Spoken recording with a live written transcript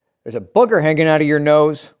There's a booger hanging out of your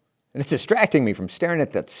nose, and it's distracting me from staring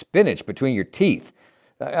at that spinach between your teeth.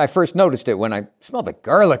 I first noticed it when I smelled the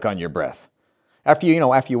garlic on your breath. After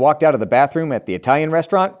you walked out of the bathroom at the Italian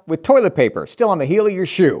restaurant with toilet paper still on the heel of your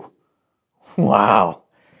shoe. Wow.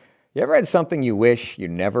 You ever had something you wish you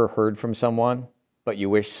never heard from someone, but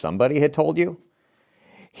you wish somebody had told you?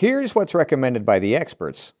 Here's what's recommended by the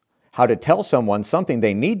experts: how to tell someone something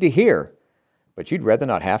they need to hear, but you'd rather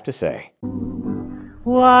not have to say.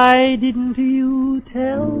 Why didn't you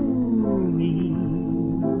tell me?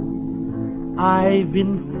 I've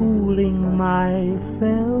been fooling myself.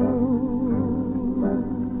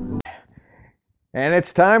 And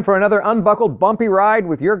it's time for another unbuckled bumpy ride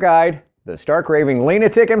with your guide, the stark raving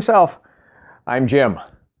lunatic himself. I'm Jim.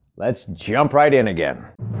 Let's jump right in again.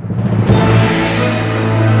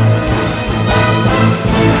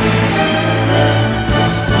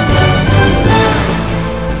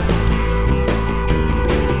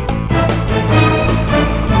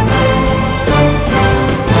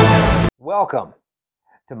 Welcome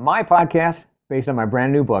to my podcast based on my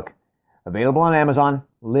brand new book, available on Amazon,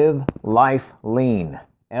 Live Life Lean,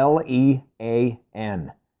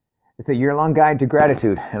 L-E-A-N. It's a year-long guide to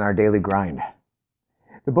gratitude and our daily grind.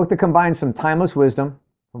 The book that combines some timeless wisdom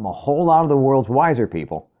from a whole lot of the world's wiser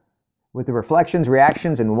people with the reflections,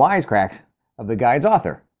 reactions, and wisecracks of the guide's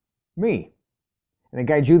author, me. And it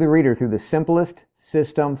guides you, the reader, through the simplest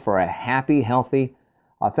system for a happy, healthy,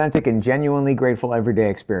 authentic, and genuinely grateful everyday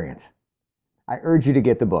experience. I urge you to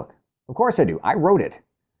get the book. Of course I do. I wrote it.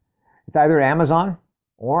 It's either at Amazon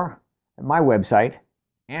or at my website,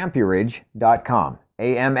 ampurage.com.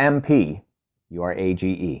 A-M-M-P-U-R-A-G-E.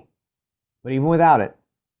 But even without it,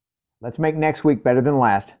 let's make next week better than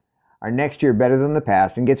last, our next year better than the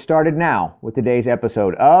past, and get started now with today's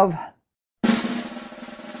episode of...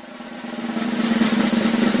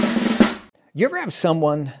 You ever have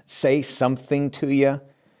someone say something to you,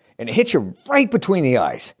 and it hits you right between the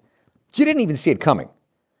eyes? You didn't even see it coming,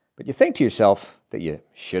 but you think to yourself that you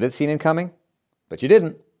should have seen it coming, but you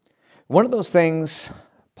didn't. One of those things,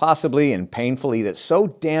 possibly and painfully, that's so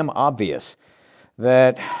damn obvious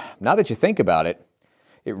that now that you think about it,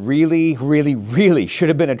 it really, really, really should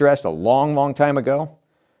have been addressed a long, long time ago,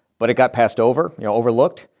 but it got passed over,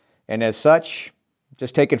 overlooked, and as such,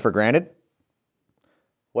 just taken for granted.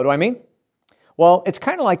 What do I mean? Well, it's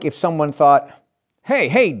kind of like if someone thought,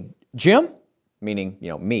 hey, Jim, meaning,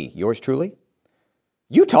 me, yours truly,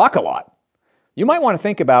 you talk a lot. You might want to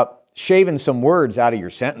think about shaving some words out of your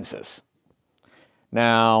sentences.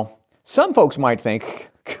 Now, some folks might think,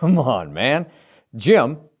 come on, man,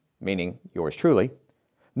 Jim, meaning yours truly,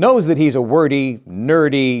 knows that he's a wordy,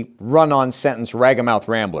 nerdy, run-on sentence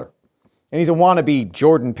ragamuffin rambler, and he's a wannabe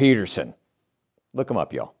Jordan Peterson. Look him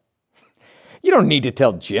up, y'all. You don't need to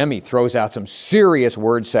tell Jim he throws out some serious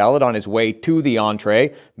word salad on his way to the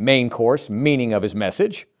entree, main course, meaning of his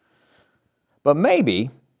message. But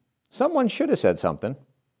maybe someone should have said something,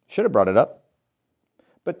 should have brought it up.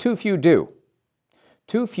 But too few do.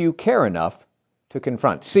 Too few care enough to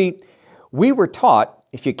confront. See, we were taught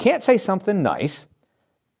if you can't say something nice,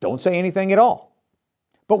 don't say anything at all.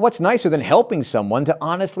 But what's nicer than helping someone to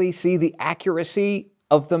honestly see the accuracy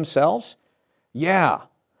of themselves? Yeah.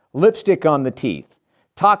 Lipstick on the teeth,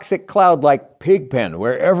 toxic cloud like pigpen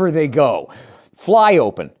wherever they go, fly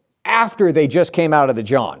open after they just came out of the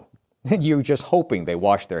john, and you're just hoping they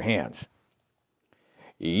wash their hands.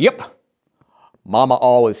 Yep. Mama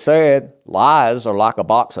always said, lies are like a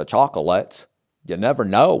box of chocolates. You never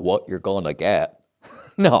know what you're going to get.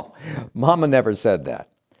 No, Mama never said that.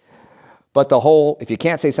 But the whole, if you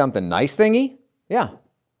can't say something nice thingy, yeah,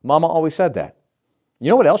 Mama always said that. You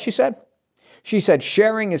know what else she said? She said,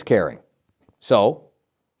 sharing is caring. So,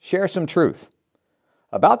 share some truth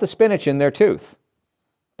about the spinach in their tooth.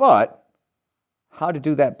 But, how to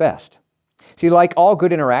do that best? See, like all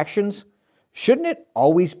good interactions, shouldn't it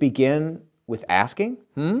always begin with asking?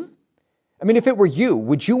 I mean, if it were you,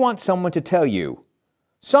 would you want someone to tell you?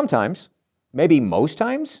 Sometimes, maybe most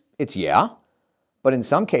times, it's yeah. But in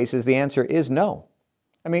some cases, the answer is no.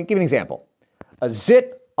 I mean, give an example. A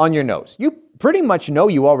zit on your nose. You pretty much know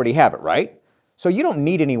you already have it, right? So you don't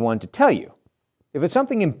need anyone to tell you. If it's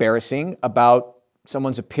something embarrassing about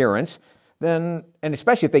someone's appearance, then, and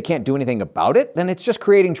especially if they can't do anything about it, then it's just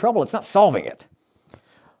creating trouble. It's not solving it.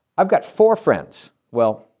 I've got 4 friends.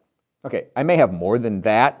 Well, okay, I may have more than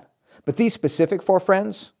that, but these specific 4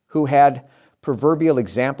 friends who had proverbial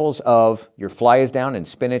examples of your fly is down and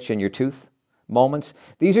spinach in your tooth moments,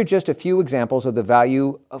 these are just a few examples of the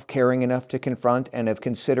value of caring enough to confront and of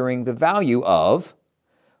considering the value of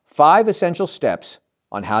 5 essential steps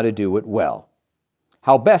on how to do it well.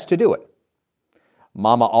 How best to do it.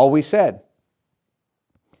 Mama always said.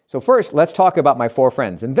 So first, let's talk about my 4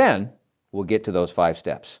 friends, and then we'll get to those 5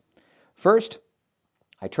 steps. First,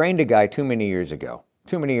 I trained a guy too many years ago.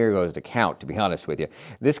 Too many years ago to count, to be honest with you.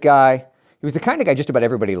 This guy, he was the kind of guy just about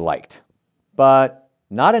everybody liked, but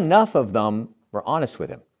not enough of them were honest with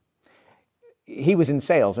him. He was in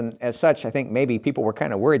sales, and as such, I think maybe people were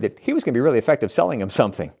kind of worried that he was going to be really effective selling them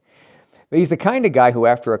something. But he's the kind of guy who,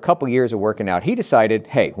 after a couple years of working out, he decided,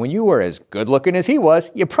 hey, when you were as good looking as he was,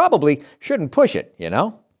 you probably shouldn't push it, you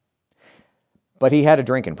know? But he had a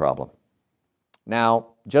drinking problem. Now,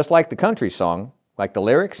 just like the country song, like the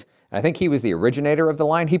lyrics, I think he was the originator of the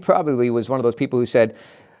line. He probably was one of those people who said,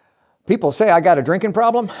 people say I got a drinking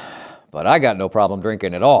problem, but I got no problem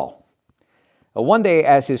drinking at all. One day,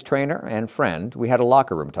 as his trainer and friend, we had a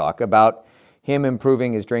locker room talk about him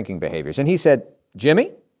improving his drinking behaviors. And he said,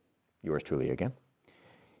 Jimmy, yours truly again,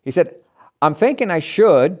 he said, I'm thinking I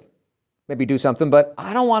should maybe do something, but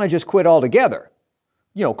I don't want to just quit altogether.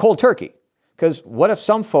 You know, cold turkey. Because what if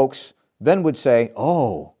some folks then would say,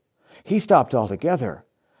 oh, he stopped altogether.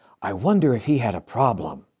 I wonder if he had a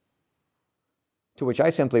problem. To which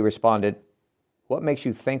I simply responded, what makes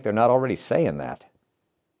you think they're not already saying that?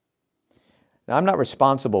 Now, I'm not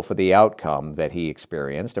responsible for the outcome that he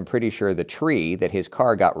experienced. I'm pretty sure the tree that his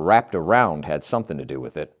car got wrapped around had something to do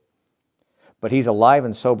with it. But he's alive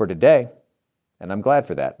and sober today, and I'm glad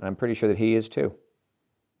for that. And I'm pretty sure that he is too.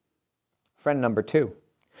 Friend number 2.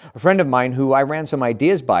 A friend of mine who I ran some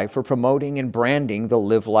ideas by for promoting and branding the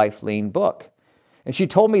Live Life Lean book. And she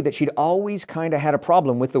told me that she'd always kind of had a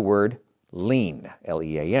problem with the word lean,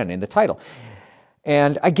 L-E-A-N, in the title.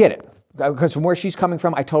 And I get it, because from where she's coming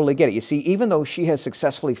from, I totally get it. You see, even though she has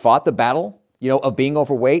successfully fought the battle, of being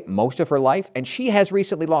overweight most of her life, and she has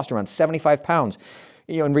recently lost around 75 pounds,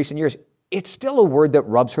 in recent years, it's still a word that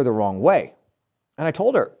rubs her the wrong way. And I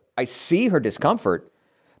told her, I see her discomfort,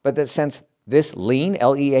 but that since this lean,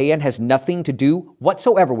 L-E-A-N, has nothing to do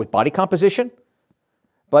whatsoever with body composition,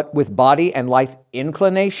 but with body and life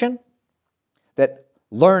inclination, that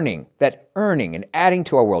learning, that earning and adding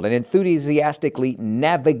to our world and enthusiastically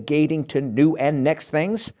navigating to new and next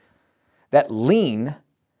things, that lean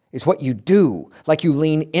is what you do, like you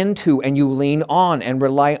lean into and you lean on and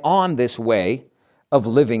rely on this way of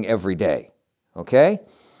living every day, okay?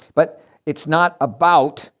 But it's not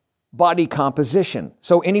about body composition.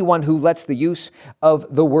 So anyone who lets the use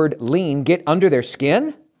of the word lean get under their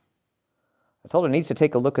skin, I told her needs to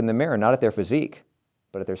take a look in the mirror, not at their physique,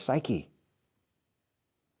 but at their psyche.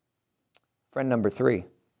 Friend number 3.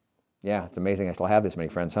 Yeah, it's amazing I still have this many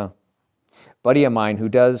friends, huh? Buddy of mine who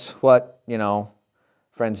does what,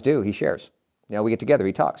 friends do. He shares. We get together,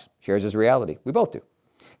 he talks, shares his reality. We both do.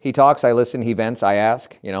 He talks, I listen, he vents, I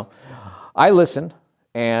ask, I listen,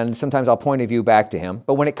 and sometimes I'll point a view back to him.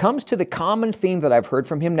 But when it comes to the common theme that I've heard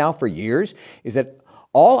from him now for years, is that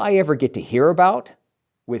all I ever get to hear about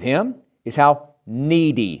with him is how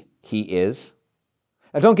needy he is.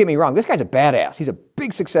 Now, don't get me wrong, this guy's a badass. He's a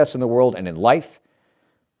big success in the world and in life.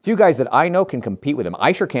 Few guys that I know can compete with him.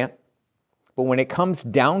 I sure can't. But when it comes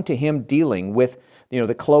down to him dealing with,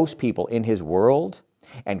 the close people in his world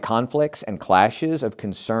and conflicts and clashes of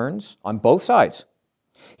concerns on both sides,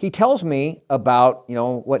 he tells me about,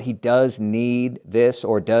 what he does need this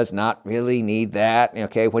or does not really need that,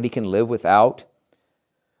 what he can live without.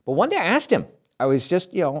 But one day I asked him, I was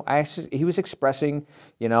just, he was expressing,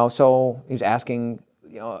 so he was asking,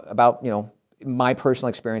 about, my personal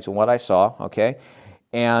experience and what I saw, okay,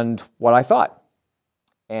 and what I thought.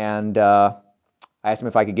 And I asked him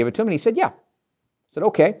if I could give it to him, and he said, yeah. I said,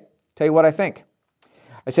 okay, tell you what I think.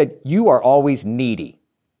 I said, you are always needy.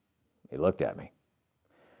 He looked at me.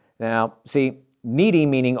 Now, see, needy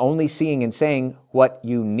meaning only seeing and saying what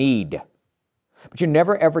you need. But you're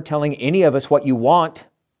never ever telling any of us what you want.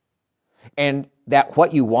 And that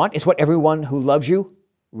what you want is what everyone who loves you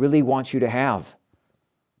really wants you to have.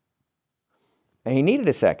 And he needed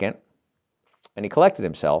a second, and he collected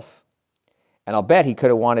himself, and I'll bet he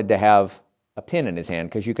could have wanted to have a pin in his hand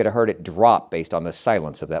because you could have heard it drop based on the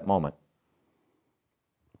silence of that moment.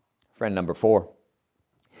 Friend number 4.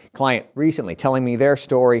 Client recently telling me their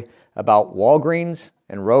story about Walgreens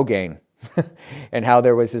and Rogaine and how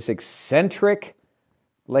there was this eccentric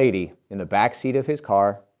lady in the back seat of his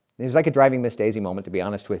car. It was like a driving Miss Daisy moment, to be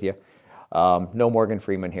honest with you. No Morgan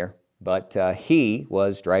Freeman here. But he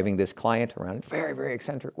was driving this client around, very, very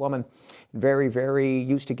eccentric woman, very, very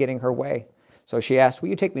used to getting her way. So she asked, will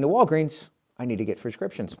you take me to Walgreens? I need to get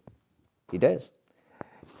prescriptions. He does.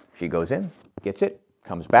 She goes in, gets it,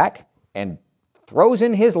 comes back, and throws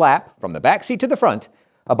in his lap, from the back seat to the front,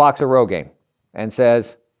 a box of Rogaine, and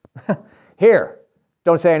says, here,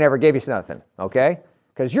 Don't say I never gave you nothing, okay?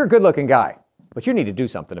 Because you're a good-looking guy, but you need to do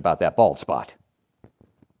something about that bald spot.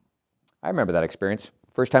 I remember that experience.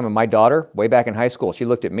 First time with my daughter, way back in high school, she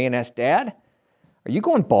looked at me and asked, Dad, are you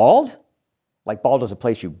going bald? Like bald is a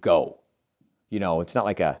place you go. You know, it's not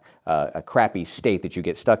like a crappy state that you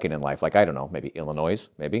get stuck in life. Like, I don't know, maybe Illinois,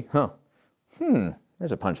 maybe.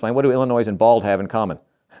 There's a punchline. What do Illinois and bald have in common?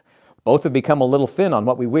 Both have become a little thin on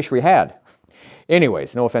what we wish we had.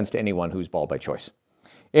 Anyways, no offense to anyone who's bald by choice.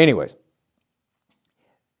 Anyways,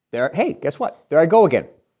 hey, guess what? There I go again.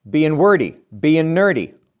 Being wordy, being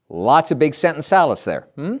nerdy. Lots of big sentence salads there.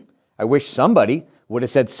 I wish somebody would have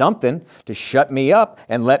said something to shut me up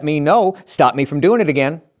and let me know, stop me from doing it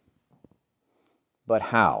again. But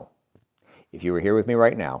how? If you were here with me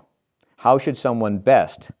right now, how should someone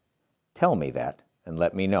best tell me that and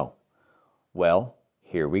let me know? Well,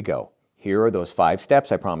 here we go. Here are those 5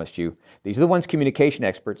 steps I promised you. These are the ones communication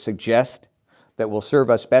experts suggest that will serve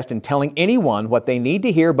us best in telling anyone what they need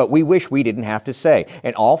to hear, but we wish we didn't have to say.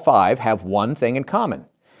 And all 5 have one thing in common.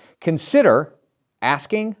 Consider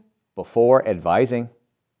asking before advising.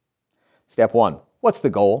 Step 1, what's the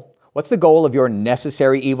goal? What's the goal of your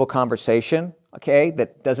necessary evil conversation? Okay,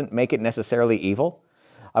 that doesn't make it necessarily evil.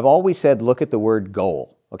 I've always said look at the word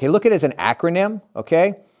goal. Okay, look at it as an acronym,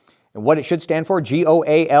 okay? And what it should stand for,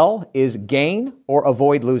 GOAL, is gain or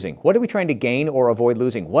avoid losing. What are we trying to gain or avoid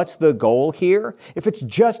losing? What's the goal here? If it's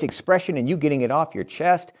just expression and you getting it off your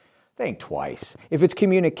chest, think twice. If it's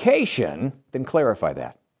communication, then clarify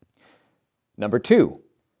that. Number 2,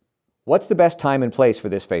 what's the best time and place for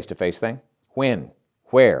this face-to-face thing? When?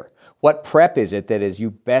 Where? What prep is it that is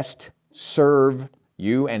you best serve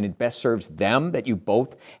you and it best serves them, that you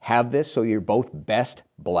both have this so you're both best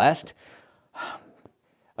blessed?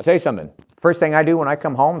 I'll tell you something. First thing I do when I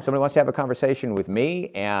come home, somebody wants to have a conversation with me,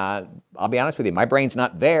 and I'll be honest with you, my brain's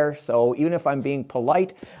not there, so even if I'm being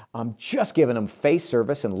polite, I'm just giving them face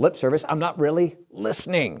service and lip service. I'm not really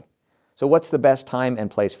listening. So what's the best time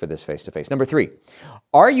and place for this face-to-face? Number 3,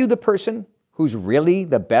 are you the person who's really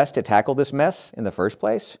the best to tackle this mess in the first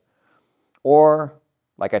place? Or,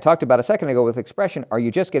 like I talked about a second ago with expression, are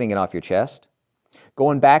you just getting it off your chest?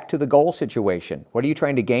 Going back to the goal situation, what are you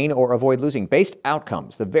trying to gain or avoid losing? Based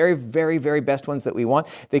outcomes, the very, very, very best ones that we want,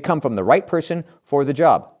 they come from the right person for the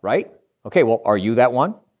job, right? Okay, well, are you that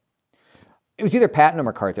one? It was either Patton or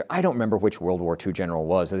MacArthur. I don't remember which World War II general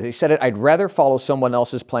was. They said it, I'd rather follow someone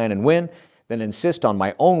else's plan and win than insist on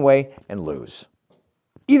my own way and lose.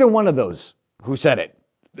 Either one of those who said it,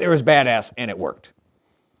 they was badass and it worked.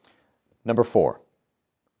 Number 4,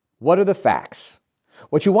 what are the facts?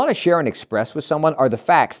 What you want to share and express with someone are the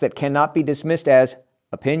facts that cannot be dismissed as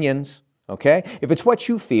opinions, okay? If it's what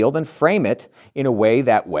you feel, then frame it in a way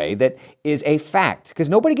that is a fact, because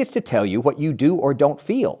nobody gets to tell you what you do or don't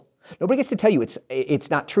feel. Nobody gets to tell you it's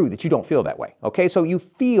not true that you don't feel that way, okay? So you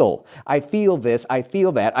feel, I feel this, I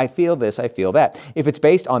feel that, I feel this, I feel that. If it's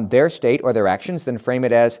based on their state or their actions, then frame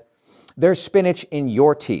it as there's spinach in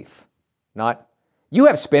your teeth, not you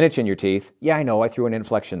have spinach in your teeth. Yeah, I know, I threw an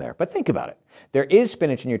inflection there, but think about it. There is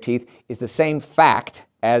spinach in your teeth is the same fact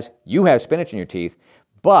as you have spinach in your teeth,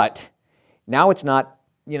 but now it's not,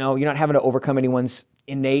 you're not having to overcome anyone's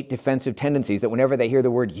innate defensive tendencies that whenever they hear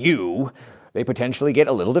the word you, they potentially get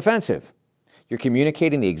a little defensive. You're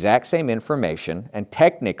communicating the exact same information, and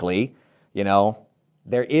technically,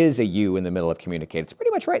 there is a you in the middle of communicate. It's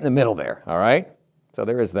pretty much right in the middle there, all right? So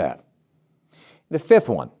there is that. The 5th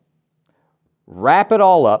one, wrap it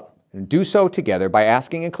all up and do so together by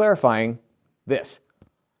asking and clarifying this.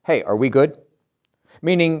 Hey, are we good?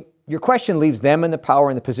 Meaning your question leaves them in the power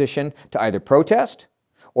and the position to either protest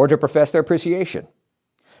or to profess their appreciation.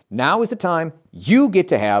 Now is the time you get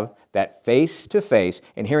to have that face-to-face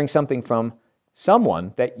and hearing something from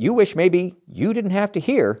someone that you wish maybe you didn't have to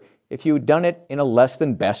hear if you had done it in a less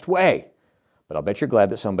than best way. But I'll bet you're glad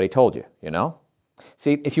that somebody told you,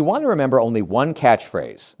 See, if you want to remember only one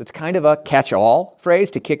catchphrase, that's kind of a catch-all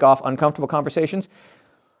phrase to kick off uncomfortable conversations,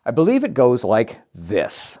 I believe it goes like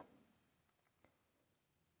this.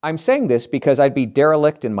 I'm saying this because I'd be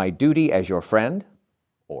derelict in my duty as your friend,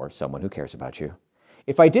 or someone who cares about you,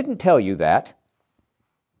 if I didn't tell you that,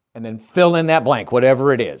 and then fill in that blank,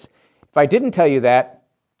 whatever it is. If I didn't tell you that,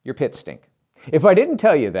 your pits stink. If I didn't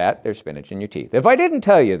tell you that, there's spinach in your teeth. If I didn't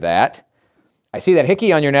tell you that, I see that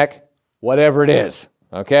hickey on your neck, whatever it is,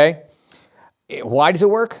 okay? Why does it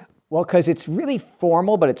work? Well, because it's really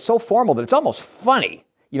formal, but it's so formal that it's almost funny,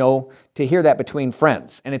 to hear that between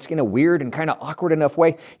friends. And it's in a weird and kind of awkward enough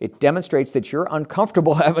way. It demonstrates that you're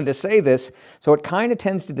uncomfortable having to say this, so it kind of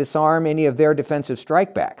tends to disarm any of their defensive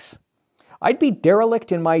strikebacks. I'd be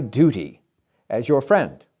derelict in my duty as your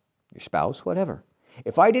friend, your spouse, whatever,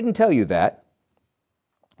 If I didn't tell you that,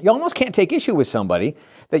 you almost can't take issue with somebody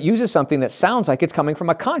that uses something that sounds like it's coming from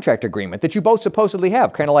a contract agreement that you both supposedly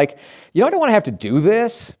have. Kind of like, I don't want to have to do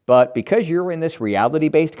this, but because you're in this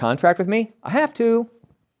reality-based contract with me, I have to.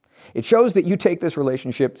 It shows that you take this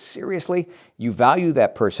relationship seriously. You value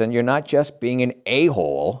that person. You're not just being an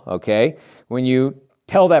a-hole, okay? When you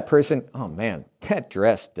tell that person, oh man, that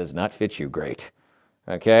dress does not fit you great,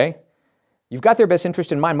 okay? You've got their best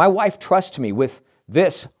interest in mind. My wife trusts me with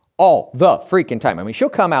this all the freaking time. I mean, she'll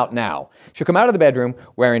come out now. She'll come out of the bedroom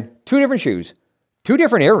wearing 2 different shoes, 2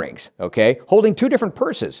 different earrings, okay? Holding 2 different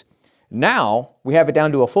purses. Now, we have it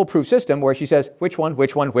down to a foolproof system where she says, which one,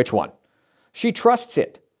 which one, which one? She trusts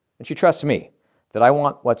it, and she trusts me, that I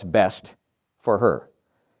want what's best for her.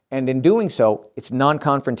 And in doing so, it's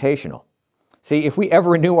non-confrontational. See, if we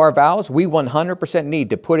ever renew our vows, we 100%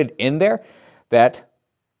 need to put it in there that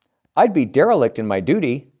I'd be derelict in my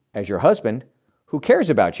duty as your husband who cares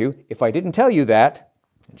about you if I didn't tell you that,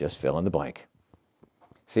 and just fill in the blank.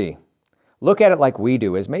 See, look at it like we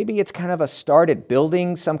do, as maybe it's kind of a start at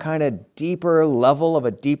building some kind of deeper level of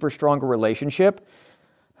a deeper, stronger relationship,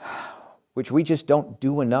 which we just don't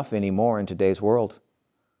do enough anymore in today's world.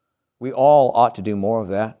 We all ought to do more of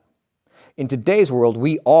that. In today's world,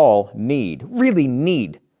 we all really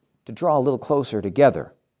need to draw a little closer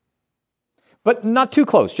together. But not too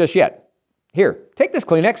close just yet. Here, take this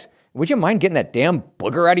Kleenex. Would you mind getting that damn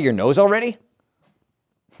booger out of your nose already?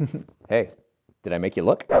 Hey, did I make you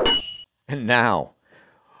look? And now,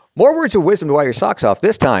 more words of wisdom to wipe your socks off,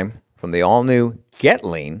 this time from the all-new Get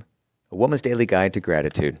Lean, A Woman's Daily Guide to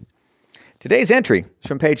Gratitude. Today's entry is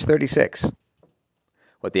from page 36.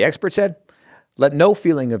 What the expert said, let no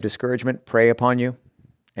feeling of discouragement prey upon you,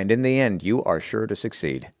 and in the end, you are sure to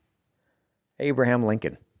succeed. Abraham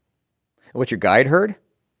Lincoln. And what your guide heard?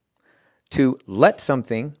 To let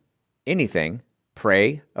something, anything,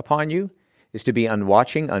 prey upon you is to be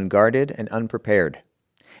unwatching, unguarded, and unprepared.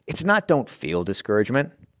 It's not don't feel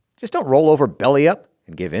discouragement. Just don't roll over belly up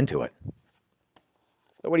and give in to it.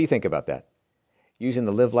 So what do you think about that? Using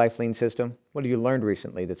the Live Life Lean system, what have you learned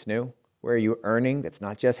recently that's new? Where are you earning that's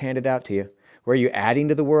not just handed out to you? Where are you adding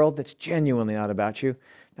to the world that's genuinely not about you?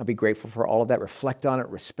 Now be grateful for all of that. Reflect on it.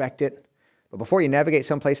 Respect it. But before you navigate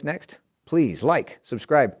someplace next, please like,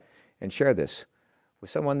 subscribe, and share this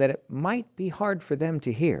with someone that it might be hard for them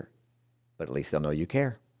to hear, but at least they'll know you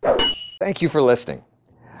care. Thank you for listening.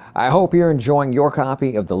 I hope you're enjoying your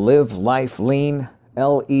copy of the Live Life Lean,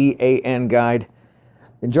 L-E-A-N guide,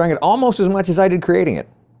 enjoying it almost as much as I did creating it.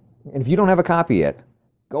 And if you don't have a copy yet,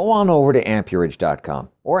 go on over to amperage.com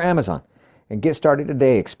or Amazon and get started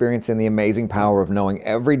today experiencing the amazing power of knowing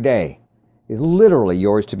every day is literally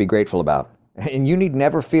yours to be grateful about, and you need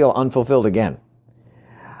never feel unfulfilled again.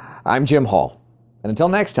 I'm Jim Hall, and until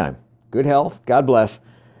next time, good health, God bless,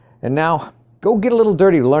 and now go get a little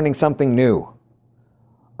dirty learning something new,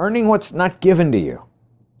 earning what's not given to you,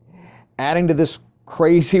 adding to this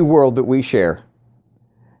crazy world that we share,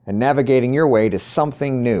 and navigating your way to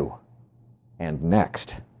something new and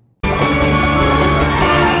next.